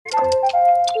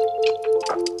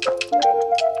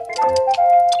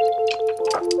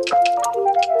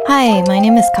Hi, my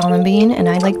name is Colin Bean, and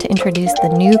I'd like to introduce the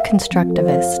new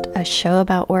Constructivist, a show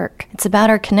about work. It's about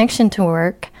our connection to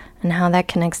work and how that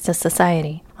connects to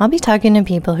society. I'll be talking to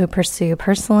people who pursue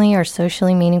personally or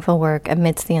socially meaningful work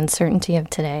amidst the uncertainty of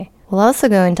today. We'll also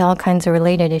go into all kinds of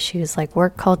related issues like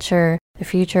work culture, the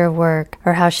future of work,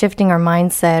 or how shifting our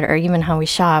mindset or even how we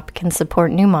shop can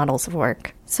support new models of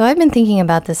work. So I've been thinking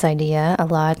about this idea a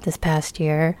lot this past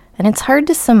year, and it's hard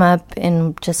to sum up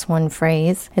in just one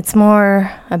phrase. It's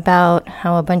more about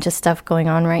how a bunch of stuff going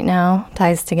on right now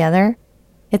ties together.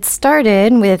 It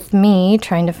started with me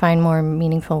trying to find more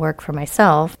meaningful work for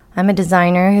myself. I'm a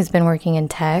designer who's been working in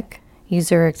tech,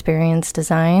 user experience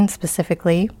design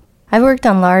specifically. I've worked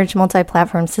on large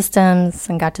multi-platform systems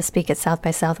and got to speak at South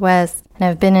by Southwest, and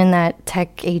I've been in that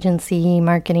tech agency,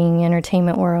 marketing,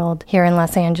 entertainment world here in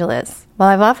Los Angeles. While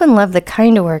I've often loved the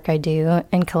kind of work I do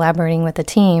and collaborating with a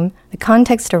team, the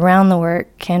context around the work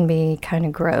can be kind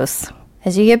of gross.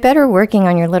 As you get better working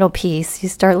on your little piece, you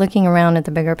start looking around at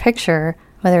the bigger picture,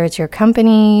 whether it's your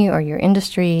company or your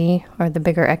industry or the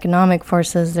bigger economic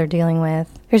forces they're dealing with.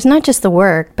 There's not just the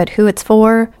work, but who it's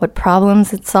for, what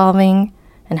problems it's solving,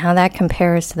 and how that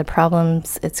compares to the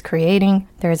problems it's creating.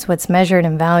 There's what's measured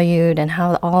and valued, and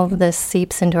how all of this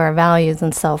seeps into our values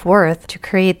and self-worth to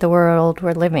create the world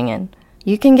we're living in.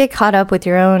 You can get caught up with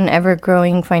your own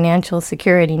ever-growing financial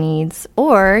security needs,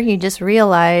 or you just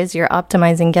realize you're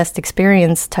optimizing guest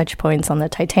experience touch points on the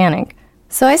Titanic.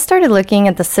 So I started looking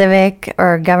at the civic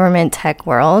or government tech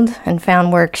world and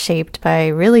found work shaped by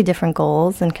really different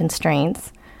goals and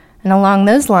constraints. And along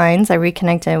those lines, I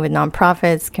reconnected with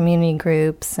nonprofits, community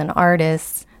groups, and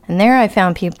artists. And there I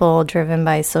found people driven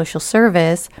by social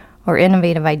service or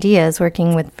innovative ideas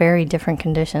working with very different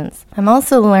conditions. I'm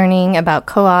also learning about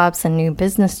co-ops and new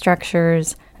business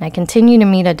structures, and I continue to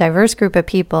meet a diverse group of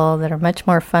people that are much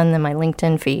more fun than my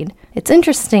LinkedIn feed. It's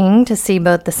interesting to see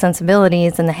both the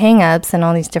sensibilities and the hang-ups in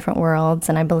all these different worlds,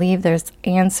 and I believe there's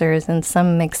answers in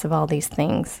some mix of all these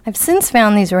things. I've since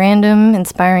found these random,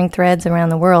 inspiring threads around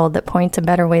the world that point to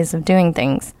better ways of doing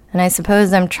things. And I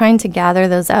suppose I'm trying to gather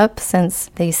those up since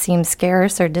they seem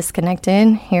scarce or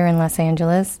disconnected here in Los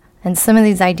Angeles. And some of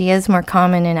these ideas, more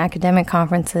common in academic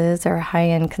conferences or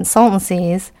high-end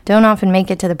consultancies, don't often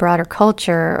make it to the broader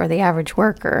culture or the average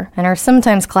worker, and are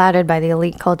sometimes clouded by the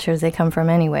elite cultures they come from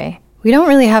anyway. We don't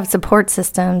really have support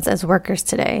systems as workers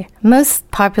today. Most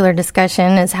popular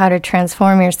discussion is how to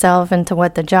transform yourself into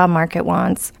what the job market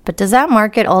wants. But does that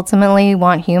market ultimately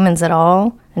want humans at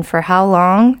all? And for how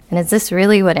long? And is this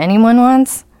really what anyone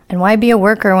wants? And why be a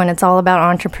worker when it's all about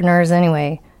entrepreneurs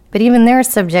anyway? But even they're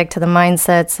subject to the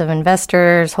mindsets of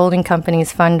investors, holding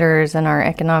companies, funders, and our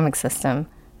economic system.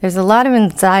 There's a lot of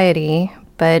anxiety,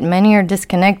 but many are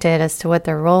disconnected as to what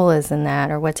their role is in that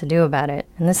or what to do about it.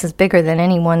 And this is bigger than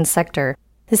any one sector.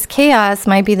 This chaos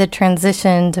might be the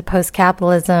transition to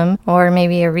post-capitalism, or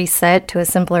maybe a reset to a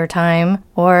simpler time,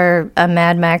 or a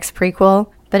Mad Max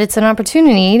prequel. But it's an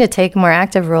opportunity to take a more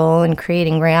active role in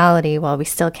creating reality while we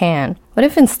still can. What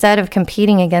if instead of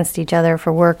competing against each other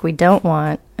for work we don't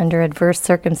want, under adverse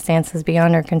circumstances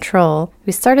beyond our control,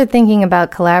 we started thinking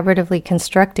about collaboratively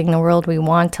constructing the world we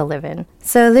want to live in?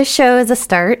 So this show is a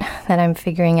start that I'm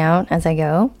figuring out as I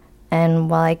go. And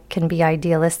while I can be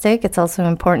idealistic, it's also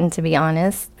important to be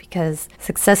honest, because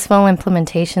successful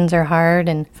implementations are hard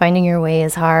and finding your way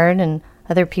is hard, and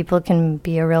other people can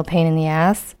be a real pain in the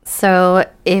ass. So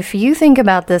if you think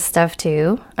about this stuff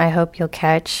too, I hope you'll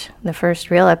catch the first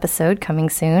real episode coming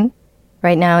soon.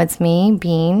 Right now it's me,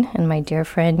 Bean, and my dear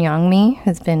friend Yongmi,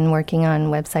 who's been working on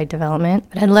website development.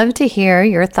 But I'd love to hear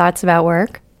your thoughts about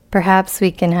work. Perhaps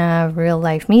we can have real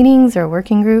life meetings or a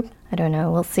working group. I don't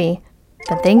know, we'll see.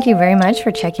 But thank you very much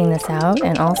for checking this out,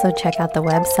 and also check out the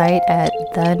website at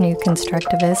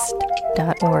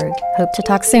thenewconstructivist.org. Hope to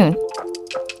talk soon.